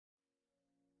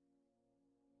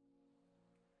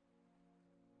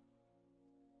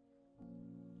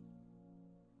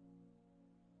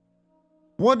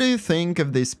What do you think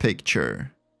of this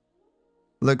picture?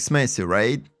 Looks messy,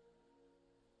 right?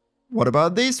 What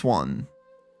about this one?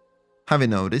 Have you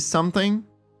noticed something?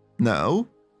 No?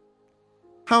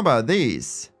 How about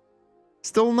this?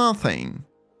 Still nothing.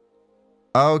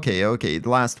 Okay, the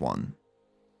last one.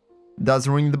 Does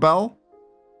ring the bell?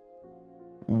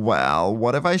 Well,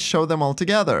 what if I show them all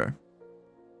together?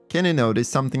 Can you notice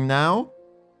something now?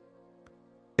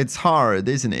 It's hard,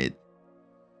 isn't it?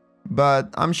 But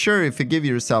I'm sure if you give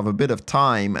yourself a bit of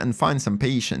time and find some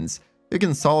patience, you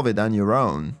can solve it on your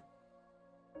own.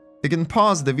 You can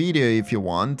pause the video if you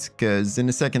want, cause in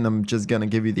a second I'm just gonna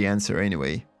give you the answer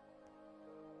anyway.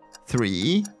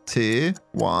 3, 2,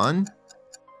 1.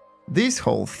 This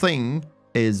whole thing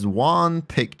is one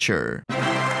picture.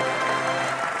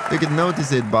 You can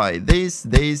notice it by this,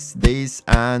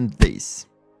 and this.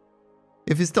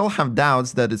 If you still have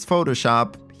doubts that it's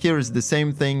Photoshop, here is the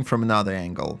same thing from another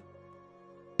angle.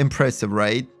 Impressive,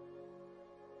 right?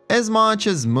 As much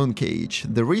as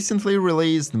Moncage, the recently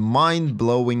released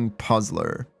mind-blowing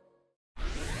puzzler.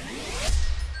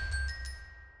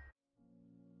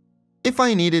 If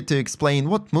I needed to explain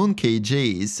what Moncage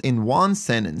is in one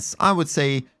sentence, I would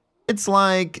say it's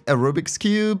like a Rubik's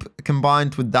Cube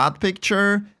combined with that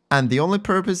picture, and the only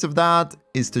purpose of that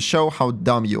is to show how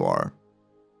dumb you are.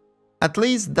 At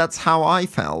least that's how I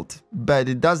felt, but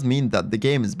it does mean that the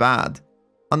game is bad.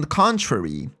 On the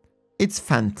contrary, it's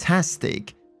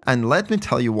fantastic, and let me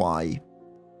tell you why.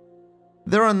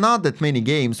 There are not that many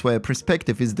games where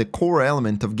perspective is the core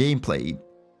element of gameplay.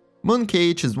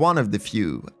 Moncage is one of the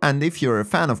few, and if you're a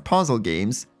fan of puzzle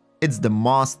games, it's the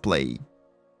must play.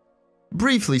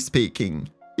 Briefly speaking,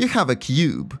 you have a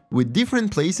cube with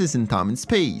different places in time and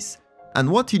space, and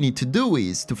what you need to do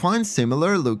is to find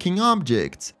similar looking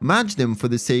objects, match them for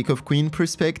the sake of queen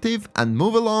perspective, and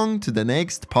move along to the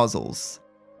next puzzles.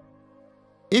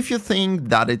 If you think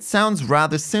that it sounds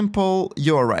rather simple,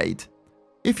 you're right.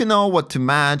 If you know what to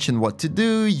match and what to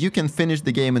do, you can finish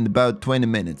the game in about 20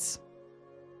 minutes.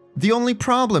 The only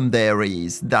problem there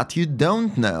is that you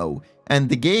don't know, and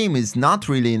the game is not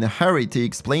really in a hurry to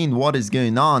explain what is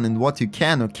going on and what you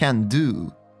can or can't do.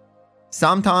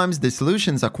 Sometimes the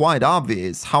solutions are quite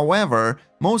obvious, however,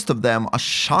 most of them are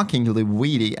shockingly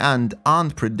weedy and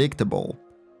unpredictable.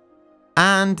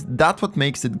 And that's what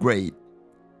makes it great.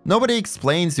 Nobody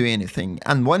explains you anything,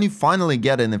 and when you finally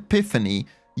get an epiphany,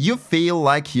 you feel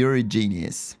like you're a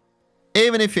genius.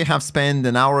 Even if you have spent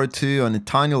an hour or two on a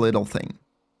tiny little thing.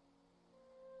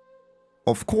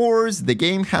 Of course, the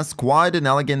game has quite an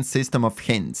elegant system of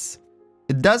hints.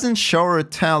 It doesn't show or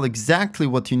tell exactly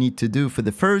what you need to do for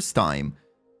the first time.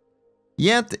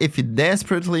 Yet, if you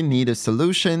desperately need a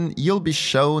solution, you'll be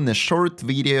shown a short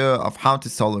video of how to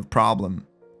solve a problem.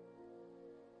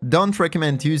 Don't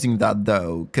recommend using that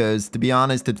though, cause to be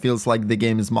honest it feels like the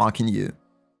game is mocking you.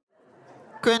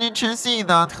 Couldn't you see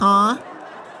that, huh?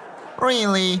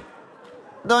 Really?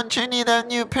 Don't you need a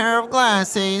new pair of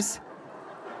glasses?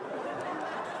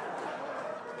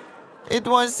 It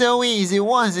was so easy,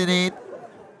 wasn't it?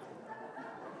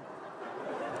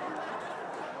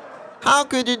 How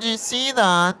couldn't you see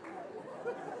that?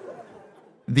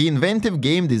 The inventive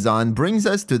game design brings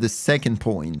us to the second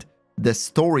point, the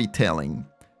storytelling.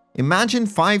 Imagine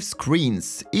 5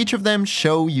 screens, each of them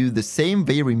show you the same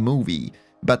very movie,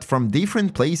 but from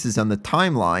different places on the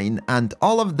timeline, and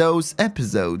all of those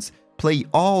episodes play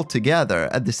all together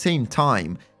at the same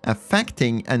time,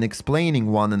 affecting and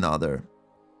explaining one another.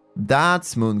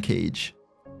 That's Moncage.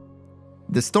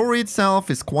 The story itself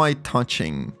is quite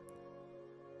touching.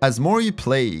 As more you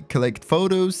play, collect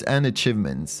photos and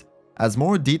achievements, as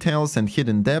more details and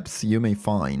hidden depths you may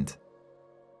find.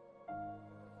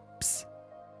 Psst,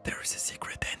 there is a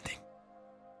secret ending.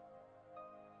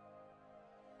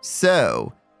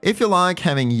 So, if you like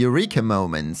having eureka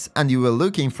moments and you were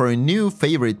looking for a new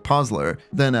favorite puzzler,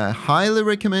 then I highly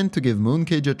recommend to give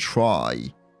Moncage a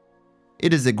try.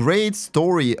 It is a great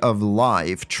story of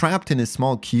life trapped in a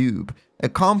small cube,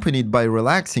 accompanied by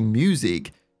relaxing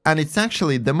music, and it's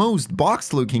actually the most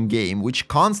box-looking game which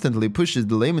constantly pushes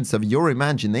the limits of your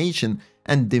imagination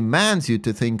and demands you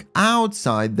to think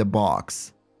outside the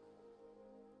box.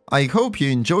 I hope you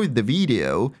enjoyed the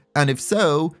video, and if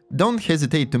so, don't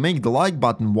hesitate to make the like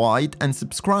button white and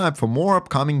subscribe for more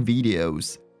upcoming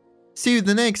videos. See you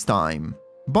the next time.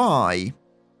 Bye!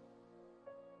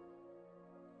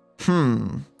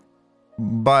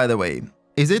 By the way,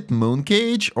 is it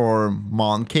Moncage or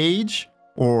Moncage?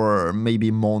 Or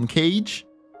maybe Moncage?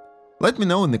 Let me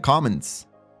know in the comments.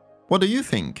 What do you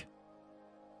think?